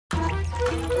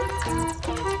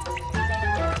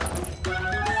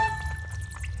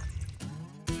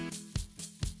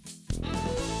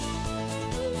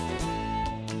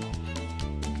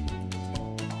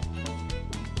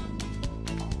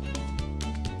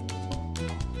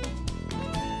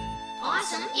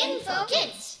Awesome Info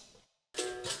Kids.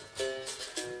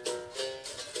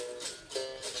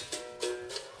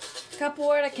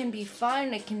 Capoeira can be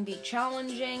fun, it can be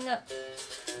challenging.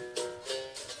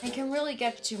 It can really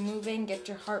get you moving, get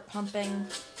your heart pumping.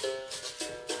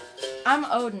 I'm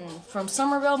Odin from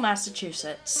Somerville,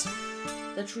 Massachusetts,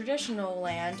 the traditional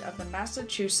land of the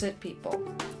Massachusetts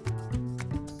people.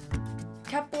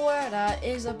 Capoeira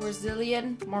is a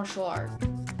Brazilian martial art.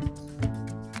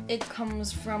 It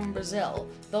comes from Brazil,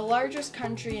 the largest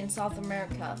country in South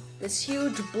America. This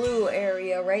huge blue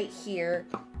area right here,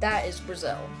 that is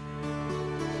Brazil.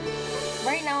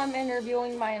 Right now I'm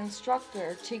interviewing my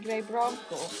instructor, Tigre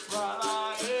Bronco.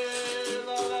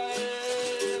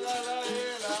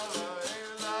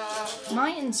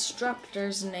 My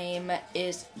instructor's name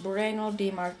is Breno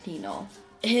Di Martino.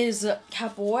 His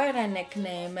capoeira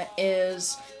nickname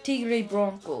is Tigre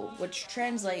Bronco, which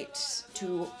translates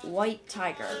to White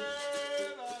Tiger.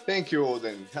 Thank you,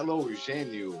 Odin. Hello,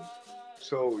 Gênio.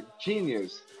 So,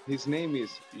 genius, his name is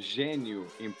Gênio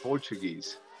in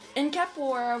Portuguese. In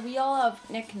capoeira, we all have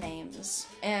nicknames,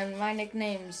 and my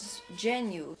nickname's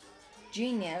Gênio,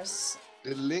 genius.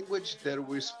 The language that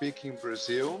we speak in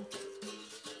Brazil,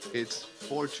 it's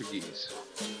Portuguese.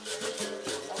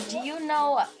 Do you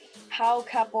know how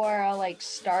capoeira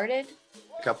started?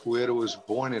 Capoeira was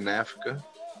born in Africa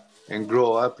and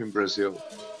grew up in Brazil.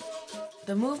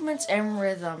 The movements and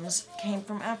rhythms came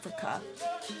from Africa.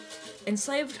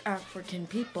 Enslaved African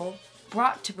people,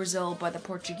 brought to Brazil by the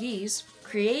Portuguese,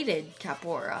 created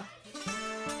capoeira.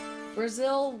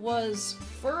 Brazil was,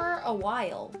 for a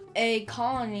while, a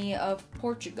colony of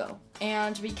Portugal.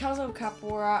 And because of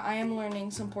capoeira, I am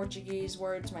learning some Portuguese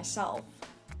words myself.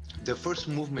 The first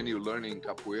movement you learn in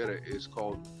capoeira is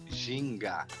called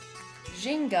ginga.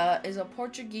 Ginga is a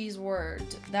Portuguese word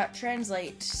that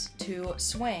translates to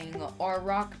swing or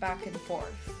rock back and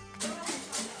forth.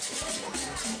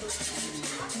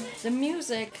 The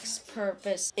music's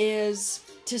purpose is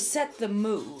to set the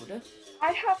mood.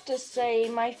 I have to say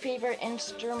my favorite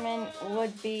instrument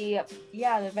would be,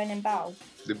 the berimbau.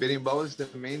 The berimbau is the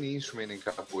main instrument in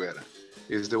capoeira.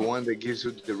 It's the one that gives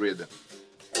you the rhythm.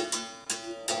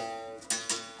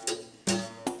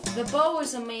 The bow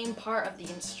is a main part of the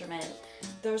instrument.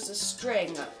 There's a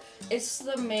string. It's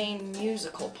the main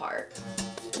musical part.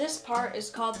 This part is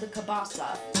called the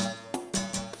cabaça.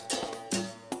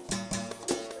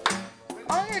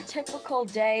 On your typical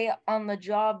day on the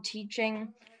job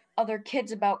teaching other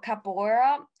kids about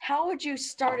capoeira, how would you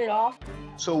start it off?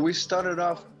 So we started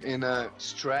off in a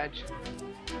stretch,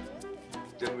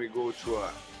 then we go to a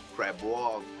crab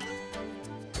walk,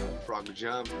 frog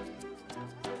jump,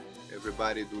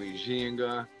 everybody doing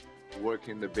ginga,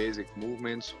 working the basic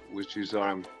movements, which is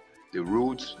the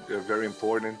roots, they're very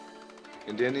important.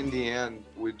 And then in the end,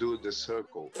 we do the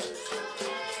circle.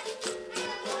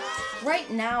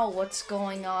 Right now, what's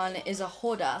going on is a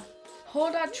roda.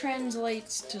 Roda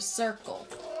translates to circle.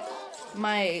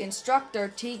 My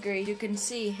instructor, Tigre, you can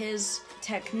see his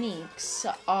techniques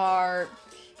are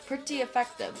pretty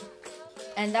effective.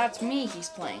 And that's me he's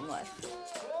playing with.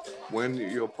 When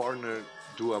your partner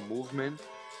do a movement,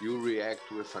 you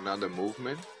react with another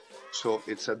movement. So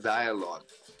it's a dialogue.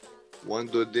 One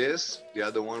do this, the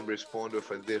other one respond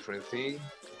with a different thing.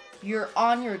 You're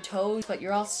on your toes, but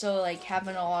you're also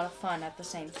having a lot of fun at the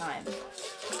same time.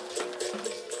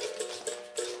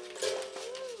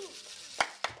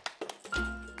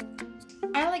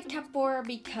 I like capoeira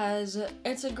because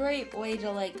it's a great way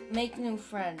to make new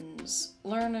friends,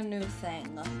 learn a new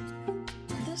thing.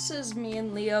 This is me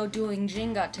and Leo doing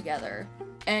ginga together,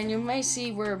 and you may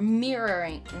see we're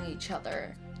mirroring each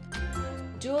other.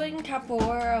 Doing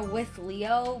capoeira with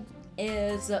Leo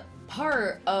is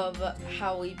part of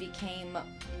how we became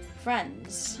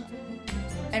friends.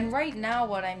 And right now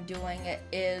what I'm doing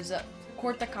is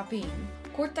corta capim.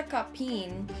 Corta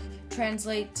capim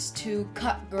translates to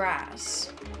cut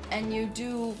grass. And you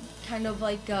do kind of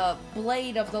like a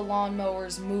blade of the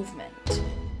lawnmower's movement.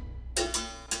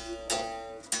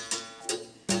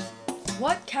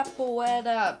 What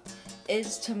capoeira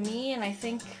is to me, and I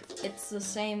think it's the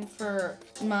same for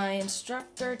my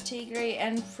instructor, Tigre,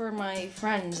 and for my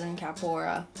friends in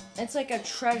capoeira. It's like a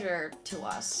treasure to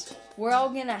us. We're all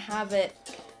gonna have it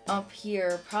up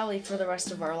here probably for the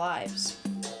rest of our lives.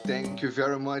 Thank you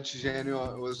very much,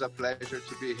 Gênio. It was a pleasure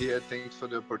to be here. Thanks for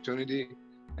the opportunity,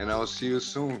 and I'll see you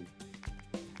soon.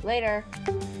 Later.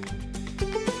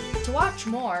 To watch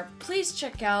more, please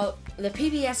check out the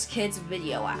PBS Kids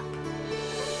video app.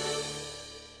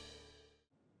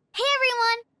 Hey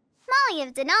everyone! Molly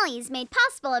of Denali is made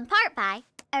possible in part by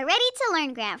A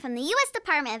ready-to-learn grant from the U.S.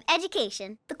 Department of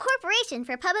Education, the Corporation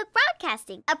for Public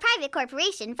Broadcasting, a private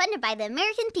corporation funded by the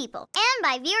American people, and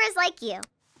by viewers like you.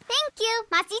 Thank you,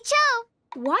 Masi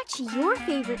Cho! Watch your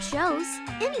favorite shows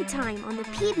anytime on the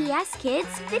PBS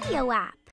Kids video app.